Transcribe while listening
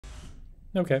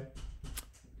Okay,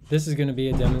 this is going to be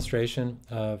a demonstration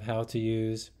of how to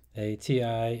use a TI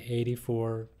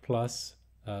 84 Plus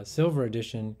Silver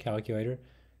Edition calculator.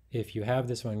 If you have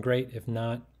this one, great. If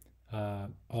not,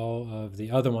 all of the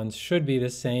other ones should be the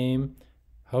same.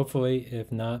 Hopefully,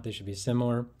 if not, they should be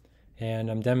similar.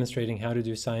 And I'm demonstrating how to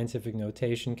do scientific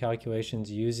notation calculations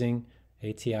using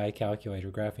a TI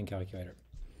calculator, graphing calculator.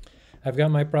 I've got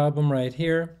my problem right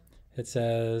here. It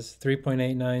says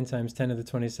 3.89 times 10 to the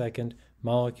 22nd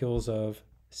molecules of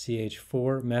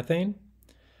CH4 methane,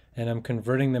 and I'm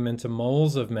converting them into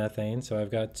moles of methane. So I've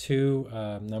got two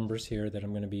numbers here that I'm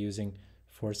going to be using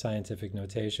for scientific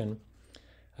notation.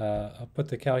 I'll put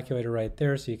the calculator right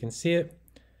there so you can see it.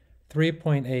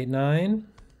 3.89,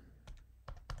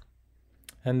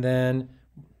 and then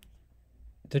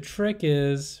the trick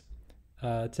is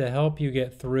to help you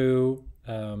get through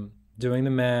doing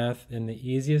the math in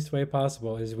the easiest way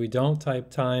possible is we don't type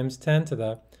times 10 to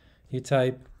the, you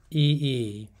type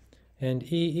EE, and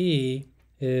EE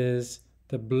is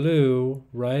the blue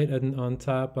right on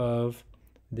top of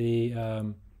the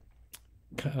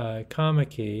comma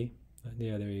key.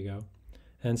 Yeah, there you go.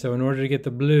 And so in order to get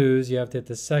the blues, you have to hit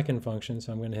the second function.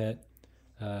 So I'm going to hit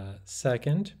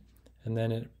second, and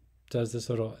then it does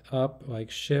this little up like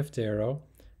shift arrow,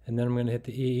 and then I'm going to hit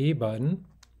the EE button,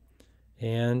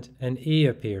 and an E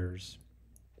appears.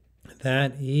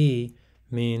 That E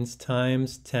means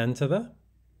times 10 to the,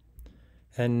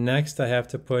 and next I have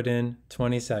to put in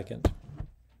 22nd.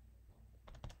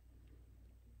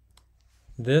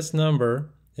 This number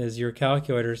is your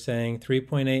calculator saying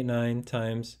 3.89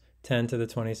 times 10 to the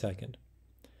 22nd.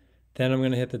 Then I'm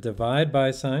going to hit the divide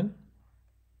by sign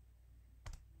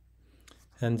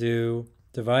and do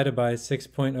divided by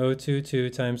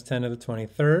 6.022 times 10 to the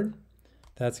 23rd.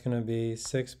 That's going to be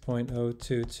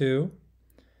 6.022.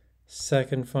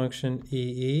 Second function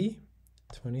EE,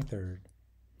 23rd.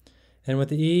 And what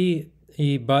the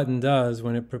EE button does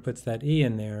when it puts that E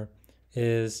in there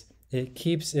is it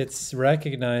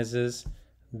recognizes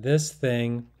this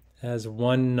thing as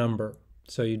one number.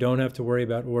 So you don't have to worry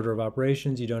about order of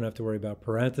operations. You don't have to worry about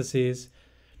parentheses.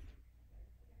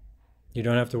 You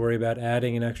don't have to worry about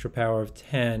adding an extra power of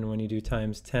 10 when you do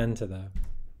times 10 to the.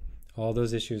 All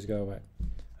those issues go away.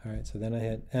 All right, so then I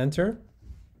hit enter,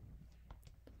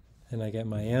 and I get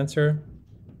my answer,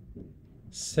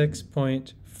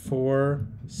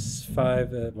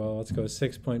 6.45, well, let's go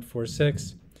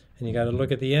 6.46, and you got to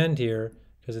look at the end here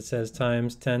because it says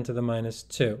times 10 to the minus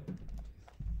 2.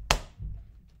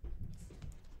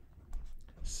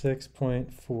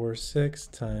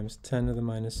 6.46 times 10 to the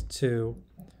minus 2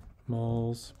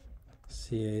 moles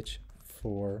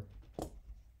CH4.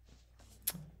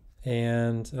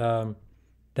 And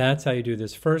that's how you do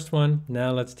this first one.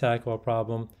 Now let's tackle a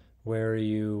problem where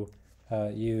you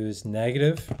use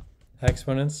negative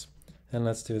exponents. And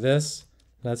let's do this.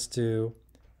 Let's do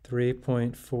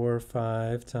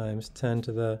 3.45 times 10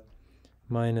 to the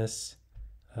minus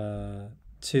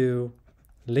 2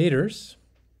 liters.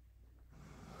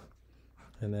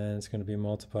 And then it's going to be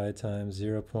multiplied times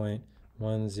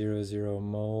 0.100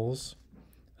 moles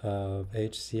of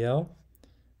HCl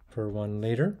per 1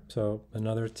 liter. So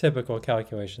another typical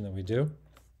calculation that we do.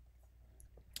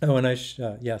 Oh, and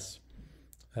yes.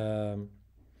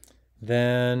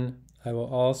 Then I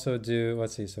will also do,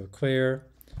 let's see, so clear.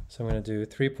 So I'm going to do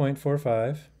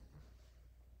 3.45.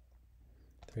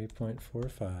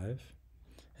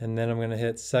 And then I'm going to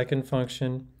hit second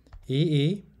function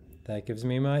EE. That gives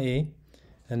me my E.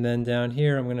 And then down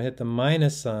here I'm going to hit the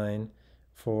minus sign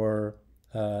for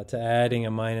to adding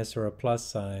a minus or a plus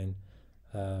sign.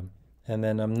 And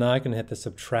then I'm not going to hit the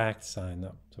subtract sign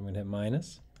though. So I'm going to hit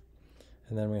minus,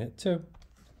 and then we hit 2.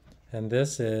 And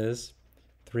this is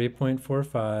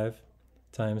 3.45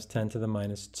 times 10 to the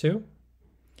minus 2.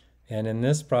 And in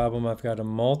this problem, I've got to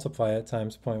multiply it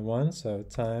times 0.1, so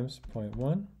times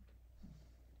 0.1.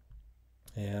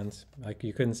 And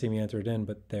you couldn't see me enter it in,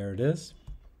 but there it is.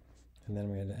 And then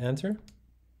we hit enter.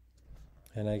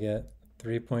 And I get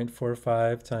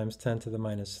 3.45 times 10 to the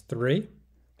minus 3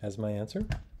 as my answer.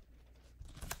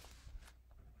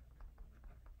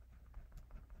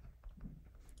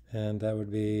 And that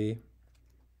would be,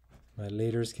 my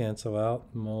liters cancel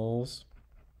out, moles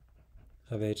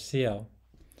of HCl.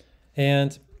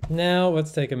 And now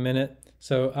let's take a minute.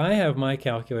 So I have my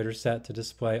calculator set to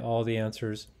display all the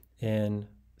answers in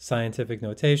scientific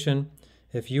notation.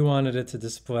 If you wanted it to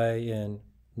display in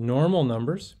normal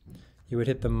numbers, you would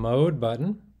hit the mode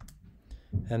button,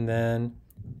 and then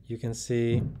you can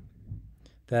see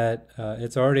that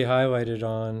it's already highlighted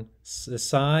on, the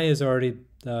psi is already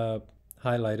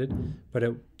highlighted, but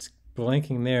it's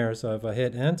blinking there. So if I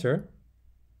hit enter,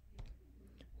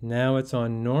 Now it's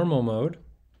on normal mode.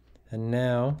 And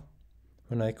now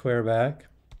when I clear back,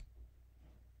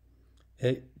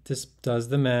 it just does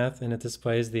the math and it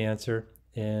displays the answer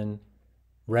in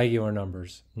regular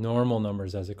numbers, normal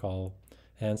numbers as it calls.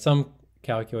 And some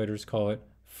calculators call it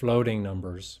floating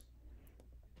numbers,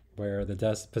 where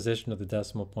the position of the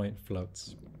decimal point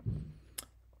floats.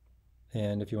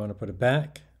 And if you want to put it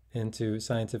back into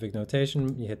scientific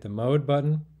notation, you hit the mode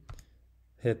button,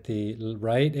 hit the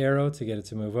right arrow to get it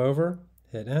to move over,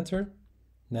 hit enter.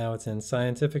 Now it's in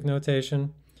scientific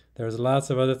notation. There's lots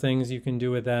of other things you can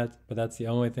do with that, but that's the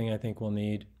only thing I think we'll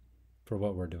need for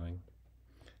what we're doing.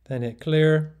 Then hit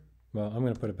clear. Well, I'm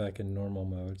going to put it back in normal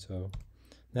mode. So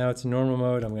now it's in normal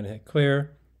mode. I'm going to hit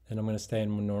clear, and I'm going to stay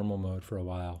in normal mode for a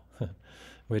while,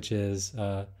 which is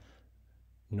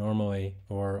normally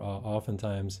or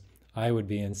oftentimes I would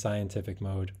be in scientific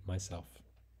mode myself.